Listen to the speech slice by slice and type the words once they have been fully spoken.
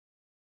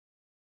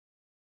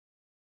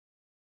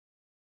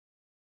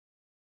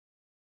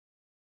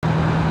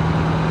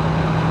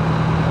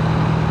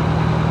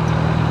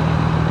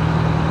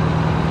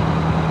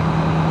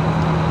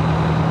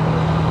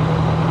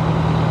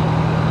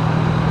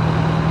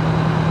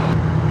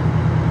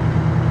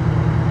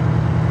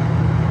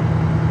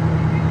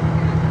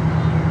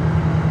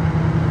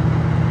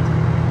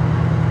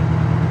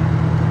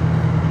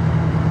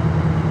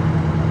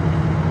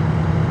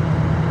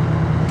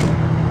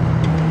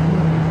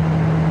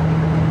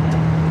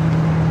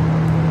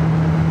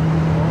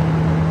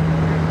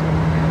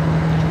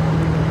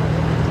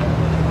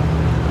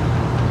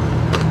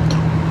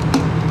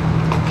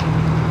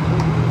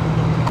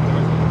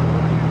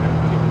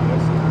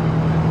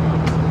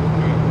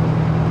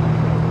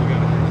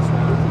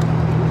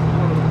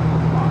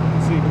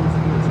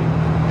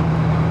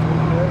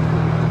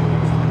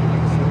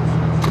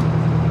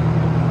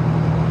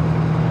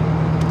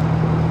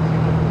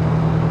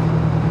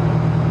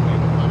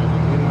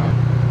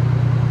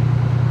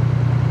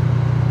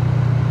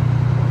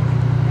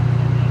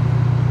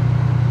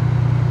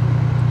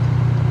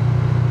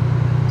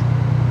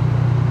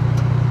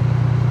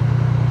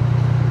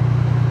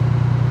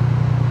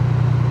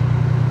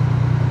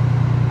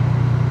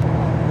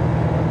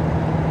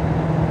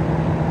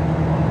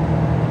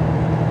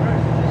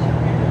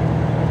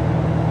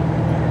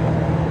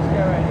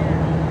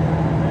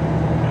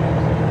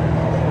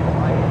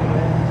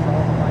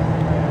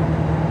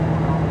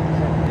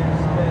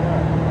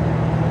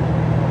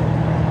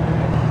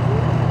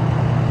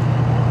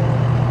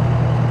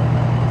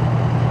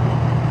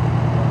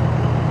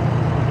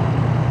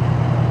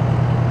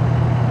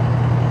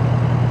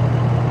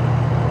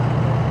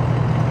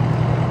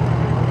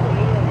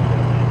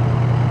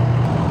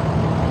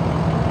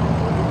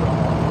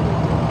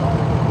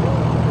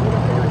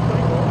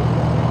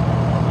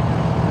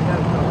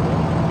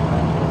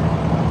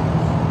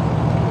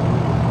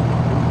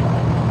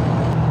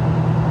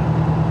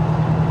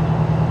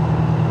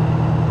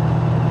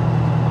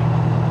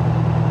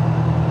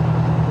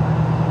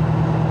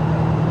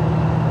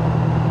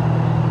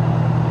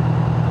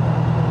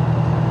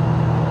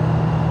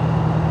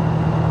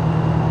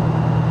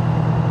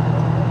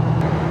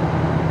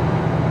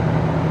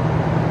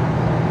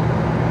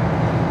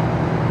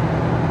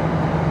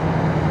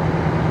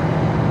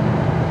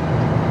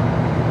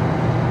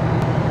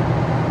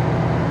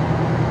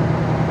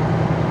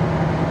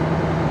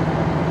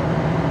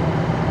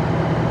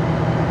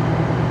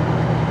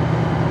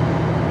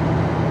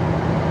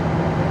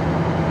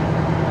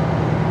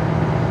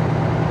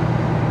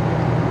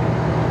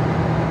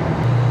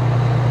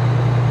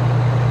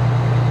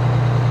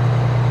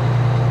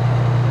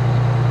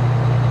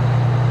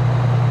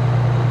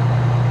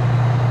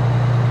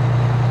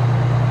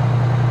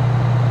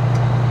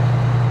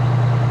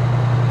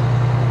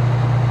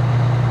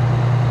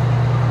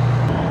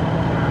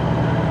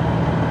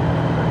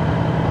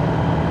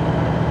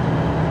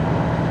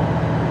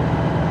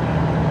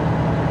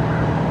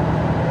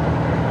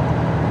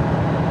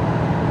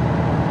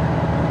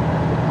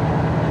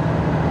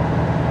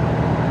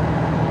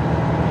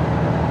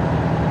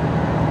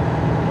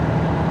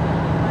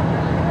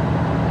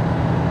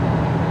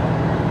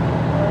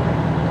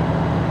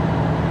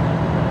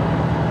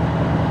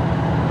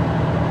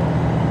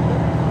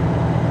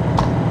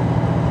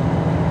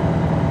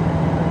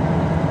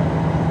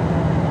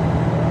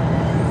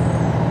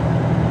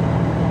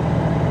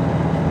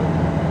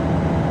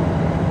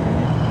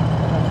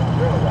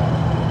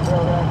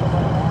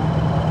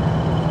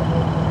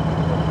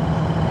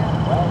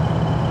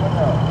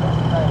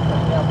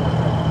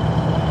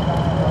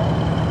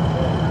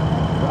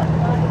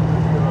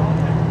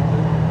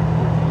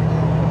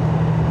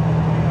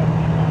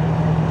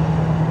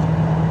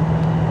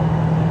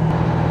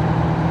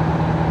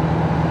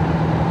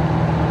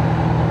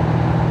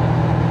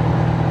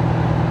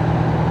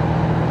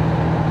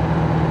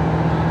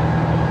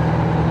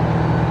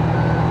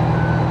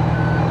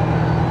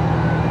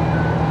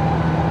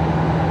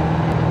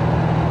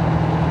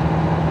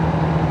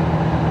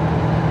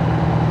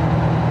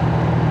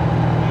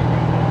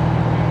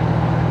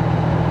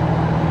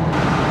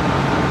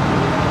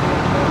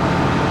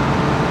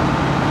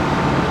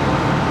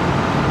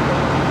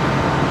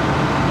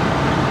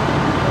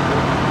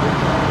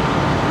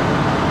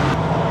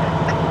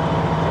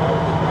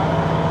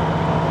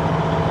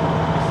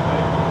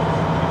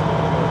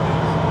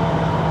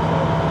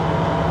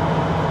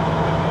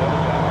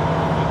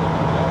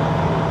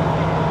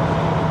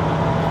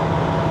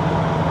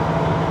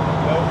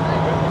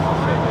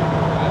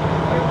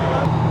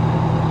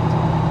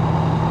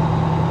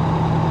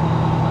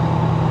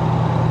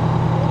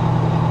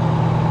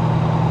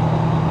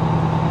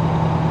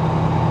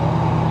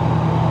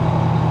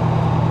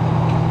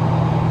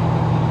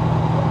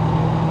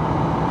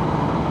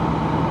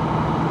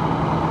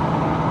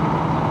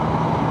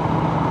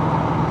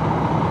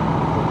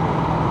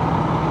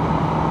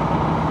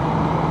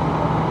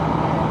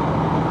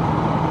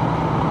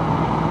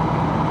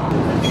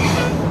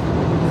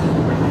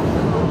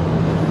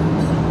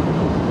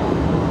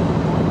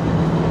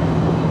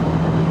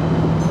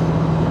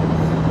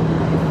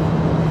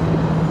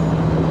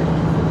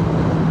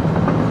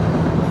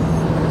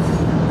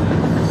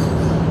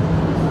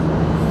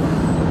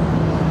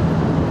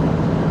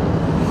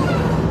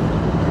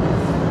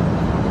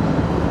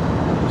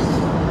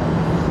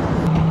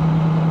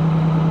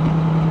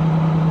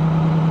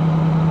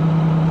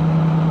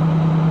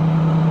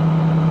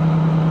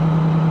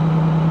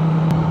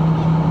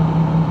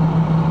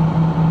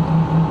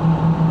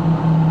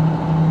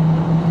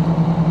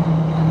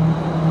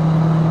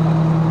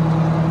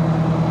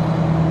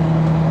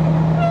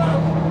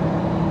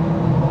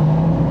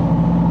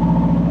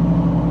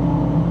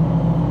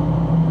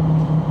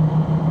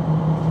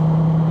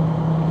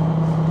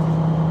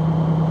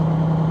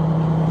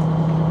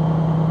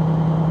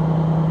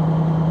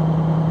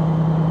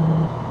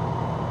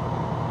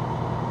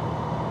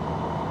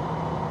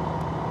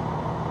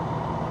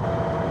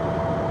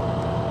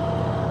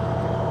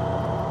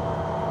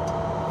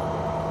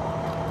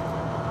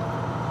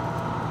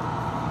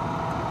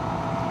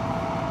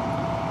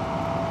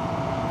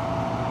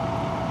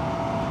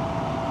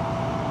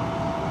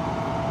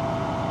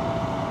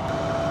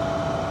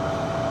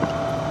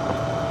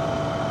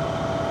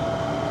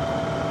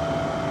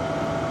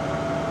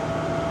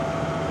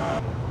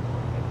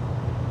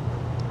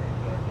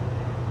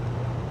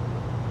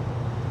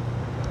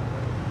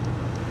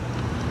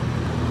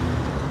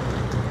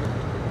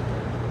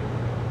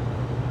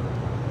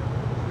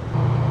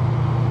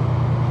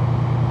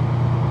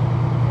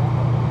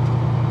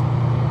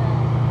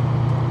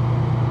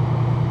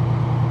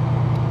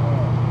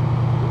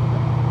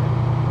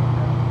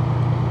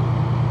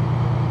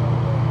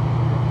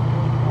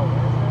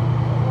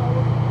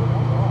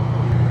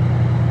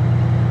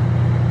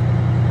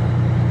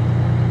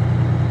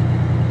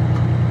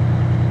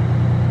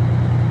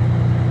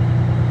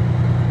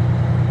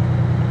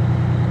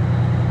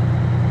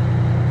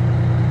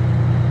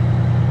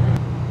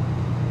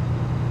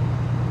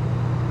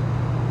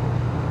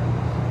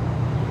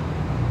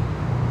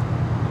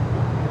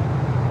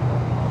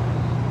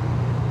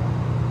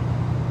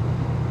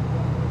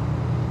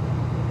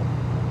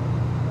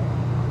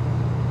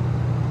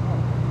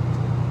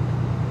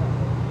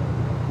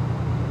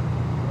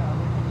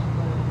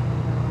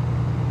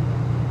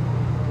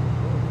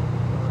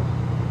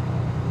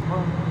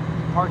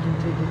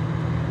ticket.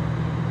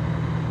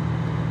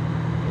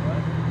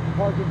 What?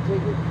 Parking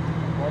ticket.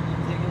 Parking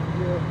ticket?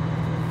 Yeah.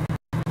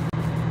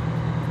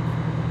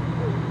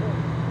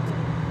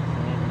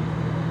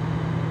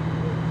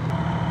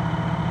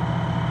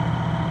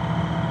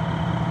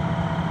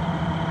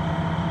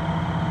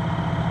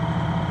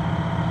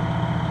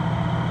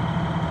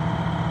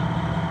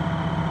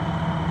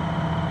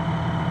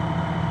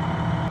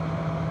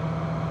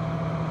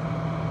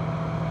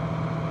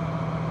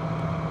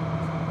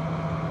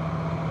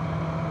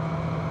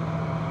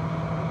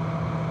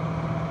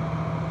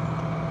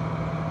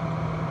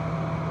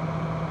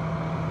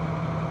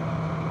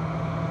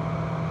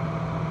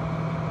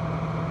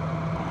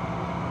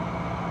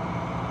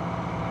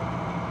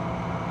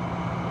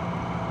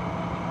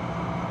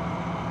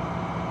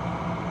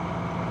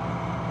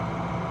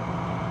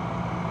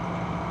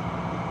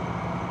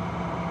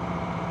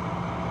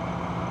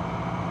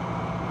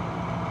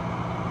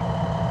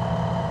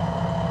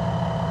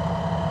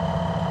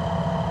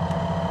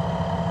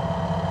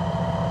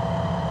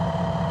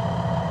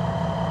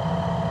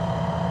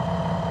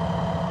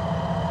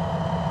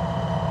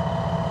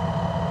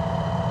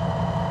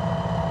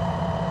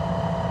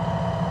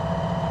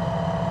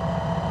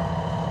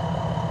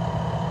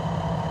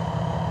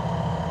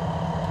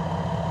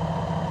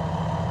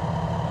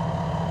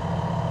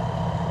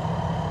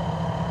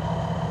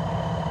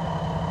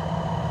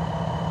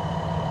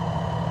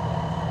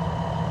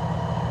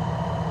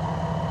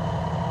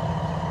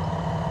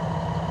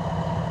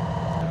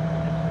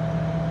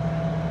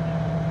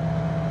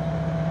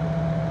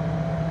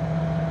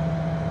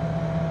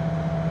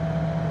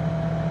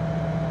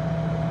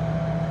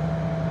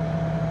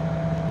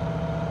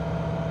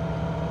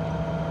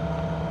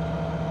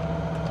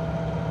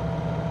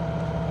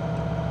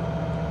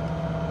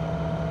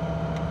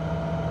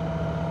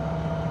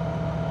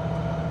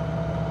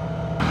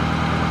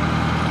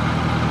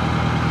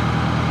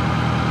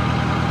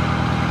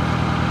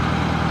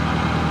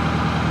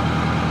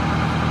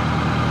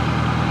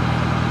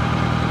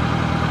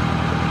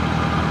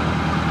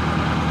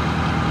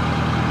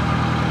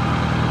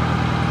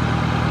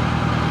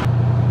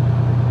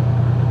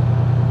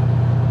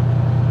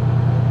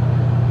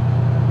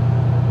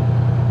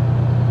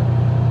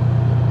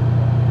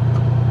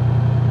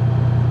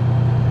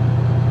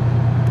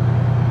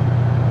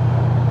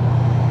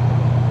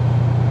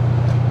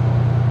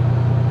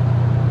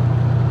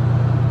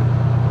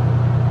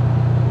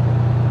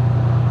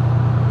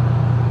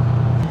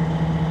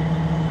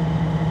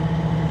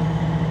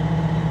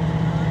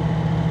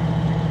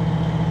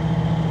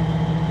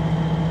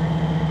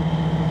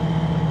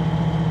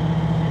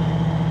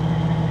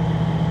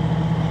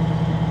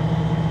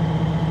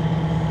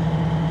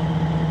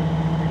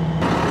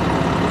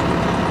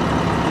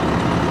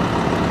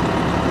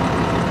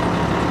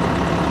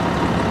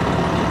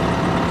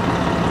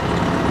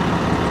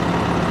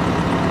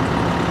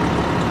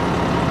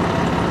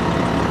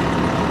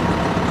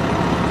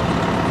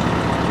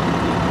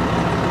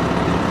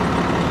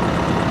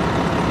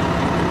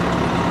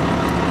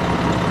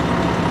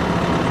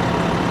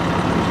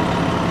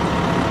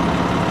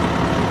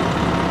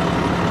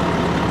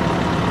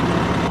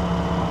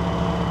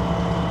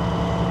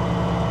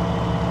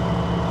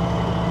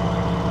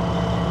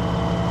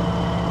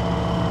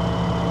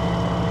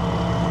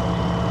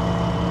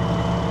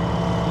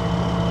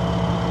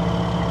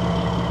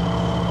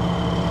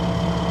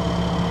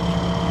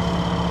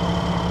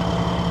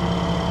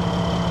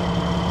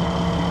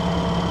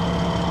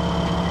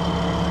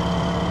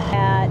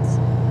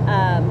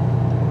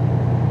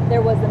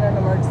 there wasn't an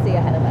emergency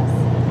ahead of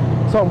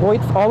us. So wait,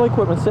 all the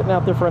equipment sitting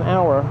out there for an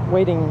hour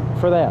waiting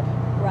for that.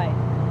 Right,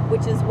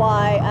 which is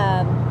why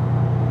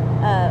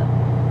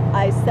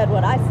I said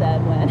what I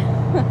said when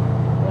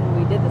when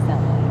we did the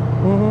assembly.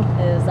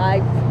 Is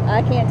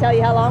I can't tell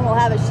you how long we'll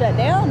have it shut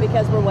down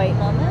because we're waiting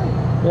on them.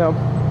 Yeah.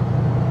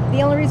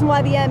 The only reason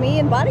why the ME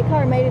and body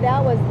car made it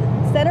out was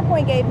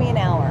Centerpoint gave me an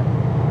hour.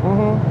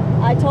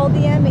 I told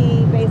the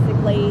ME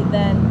basically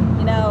then,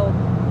 you know,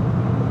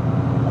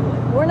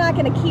 we're not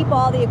going to keep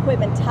all the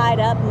equipment tied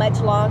up much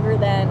longer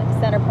than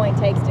Centerpoint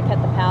takes to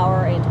cut the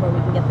power and to where we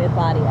can get the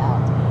body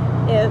out.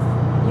 If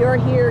you're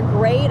here,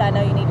 great. I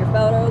know you need your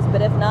photos,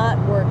 but if not,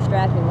 we're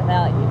extracting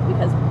without you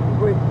because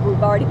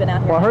we've already been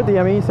out here. Well, I heard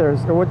the ME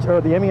says, or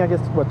the ME, I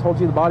guess, what told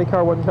you the body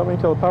car wasn't coming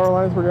until the power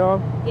lines were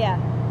gone? Yeah.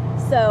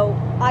 So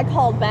I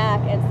called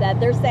back and said,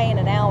 they're saying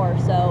an hour,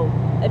 so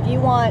if you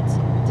want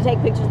to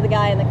take pictures of the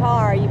guy in the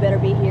car, you better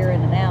be here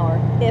in an hour.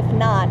 If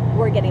not,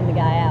 we're getting the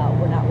guy out.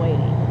 We're not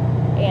waiting.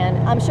 And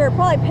I'm sure it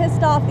probably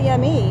pissed off the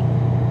ME,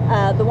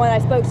 the one I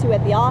spoke to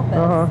at the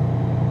office,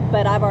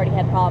 but I've already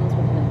had problems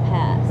with him in the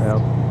past.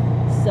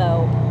 Yeah.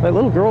 So that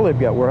little girl they've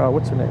got,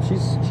 what's her name?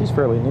 She's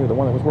fairly new. The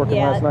one that was working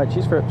last night.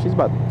 She's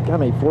about, how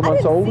many, 4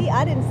 months old?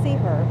 I didn't see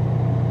her.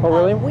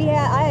 Oh, really?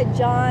 I had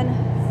John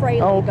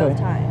Fraley both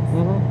times,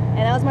 and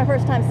that was my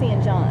first time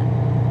seeing John.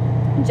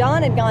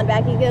 John had gone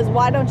back. He goes,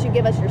 "Why don't you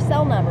give us your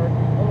cell number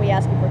when we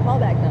ask you for a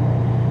callback number?"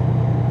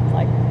 It's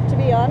like, to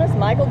be honest,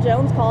 Michael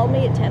Jones called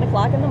me at 10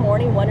 o'clock in the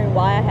morning, wondering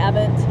why I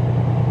haven't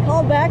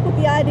called back with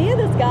the ID of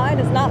this guy, and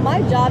it's not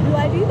my job to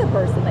ID the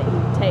person that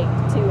you take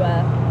to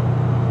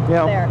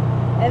there.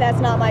 And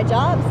that's not my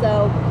job,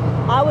 so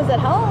I was at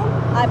home.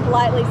 I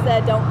politely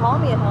said, don't call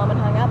me at home, and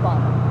hung up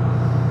on him.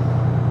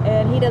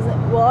 And he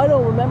doesn't, well, I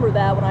don't remember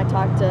that when I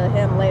talked to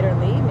him later in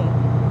the evening.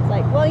 It's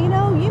like, well, you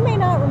know, you may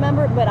not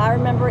remember it, but I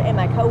remember it, and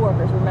my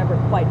coworkers remember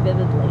it quite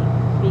vividly,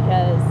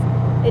 because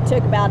it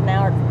took about an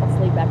hour to fall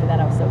asleep after that.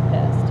 I was so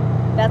pissed.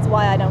 That's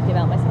why I don't give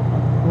out my cell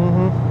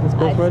phone. That's the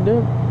best way to do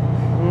it.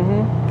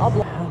 I'll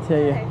tell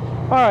you. Okay.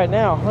 All right,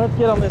 now let's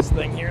get on this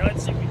thing here.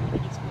 Let's see if we can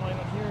get some light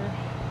up here.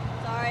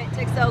 Sorry it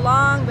took so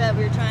long, but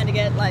we were trying to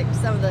get like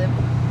some of the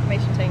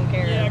information taken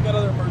care of. Yeah, I got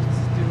other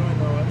emergencies too. I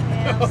know it.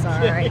 Yeah, I'm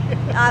sorry.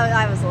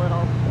 I was a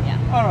little, yeah.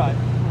 All right.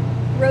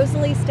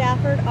 Rosalie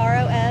Stafford,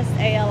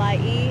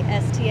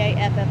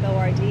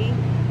 ROSALIE-STAFFORD.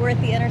 We're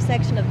at the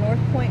intersection of North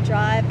Point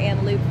Drive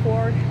and Loop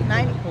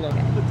 490. Hold on.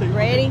 Okay.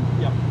 Ready?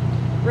 Yep.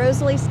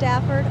 Rosalie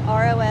Stafford,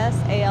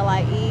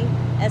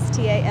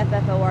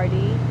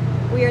 ROSALIE-STAFFORD.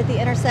 We are at the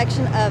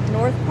intersection of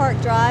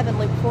Northpark Drive and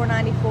Loop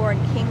 494 in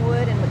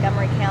Kingwood in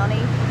Montgomery County.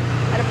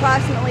 At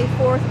approximately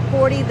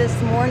 4:40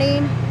 this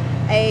morning,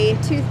 a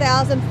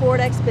 2000 Ford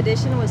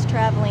Expedition was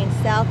traveling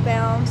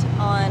southbound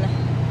on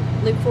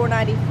Loop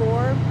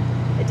 494.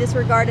 It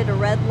disregarded a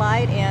red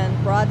light and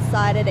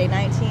broadsided a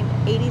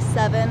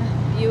 1987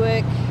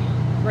 Buick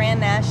Grand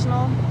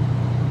National.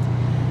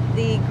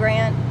 The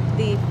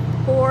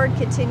Ford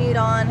continued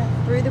on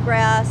through the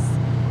grass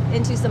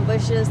into some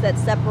bushes that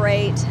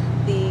separate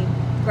the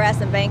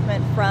grass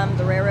embankment from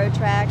the railroad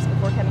tracks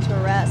before coming to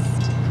a rest.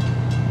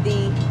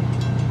 The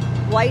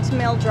white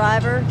male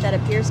driver that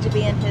appears to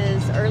be in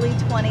his early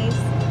 20s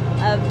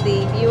of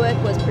the Buick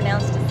was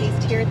pronounced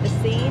deceased here at the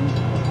scene.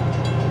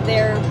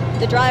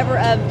 The driver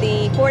of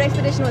the Ford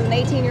Expedition was an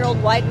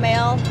 18-year-old white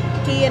male.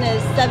 He and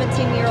his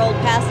 17-year-old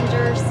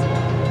passengers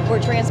were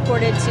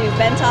transported to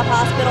Bentop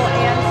Hospital,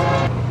 and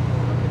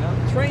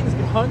the train's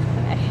gone.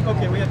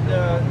 Okay, we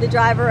have the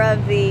driver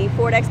of the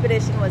Ford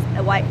Expedition was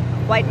a white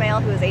male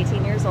who was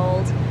 18 years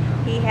old.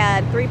 He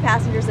had 3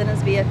 passengers in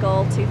his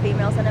vehicle, 2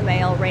 females and a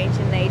male,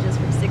 ranging in ages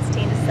from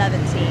 16 to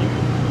 17.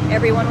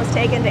 Everyone was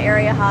taken to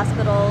area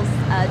hospitals.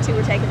 2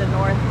 were taken to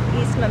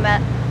Northeast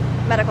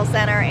Medical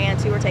Center, and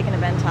 2 were taken to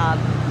Bentop.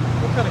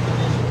 What kind of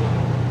conditions?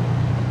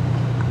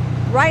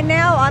 Right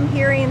now, I'm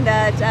hearing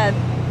that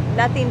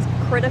nothing's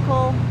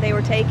critical. They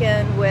were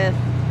taken with,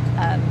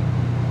 I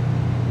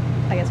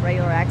guess,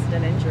 regular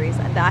accident injuries.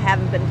 And I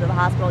haven't been to the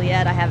hospital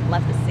yet. I haven't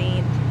left the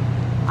scene.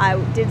 I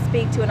did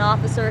speak to an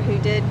officer who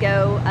did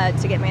go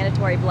to get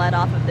mandatory blood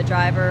off of the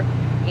driver,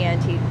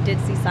 and he did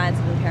see signs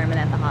of impairment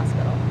at the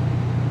hospital.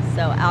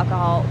 So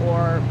alcohol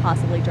or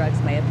possibly drugs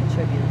may have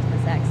contributed to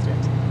this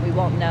accident. We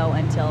won't know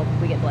until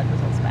we get blood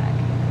results back.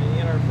 And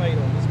in our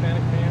fatal,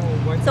 Hispanic male or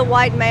white? It's a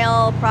white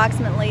male,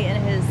 approximately in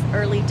his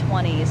early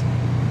 20s,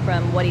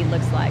 from what he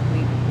looks like.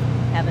 We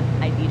haven't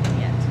ID'd him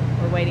yet.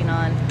 We're waiting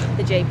on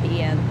the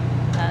JP and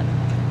the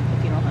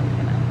funeral home to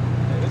come out.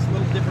 Okay, this is a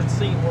little different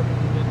scene working in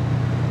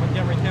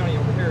Montgomery County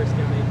over Harris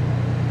County.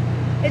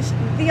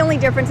 The only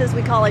difference is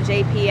we call a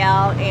JP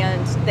out,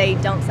 and they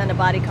don't send a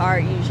body car.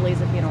 It usually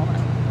is a funeral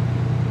home.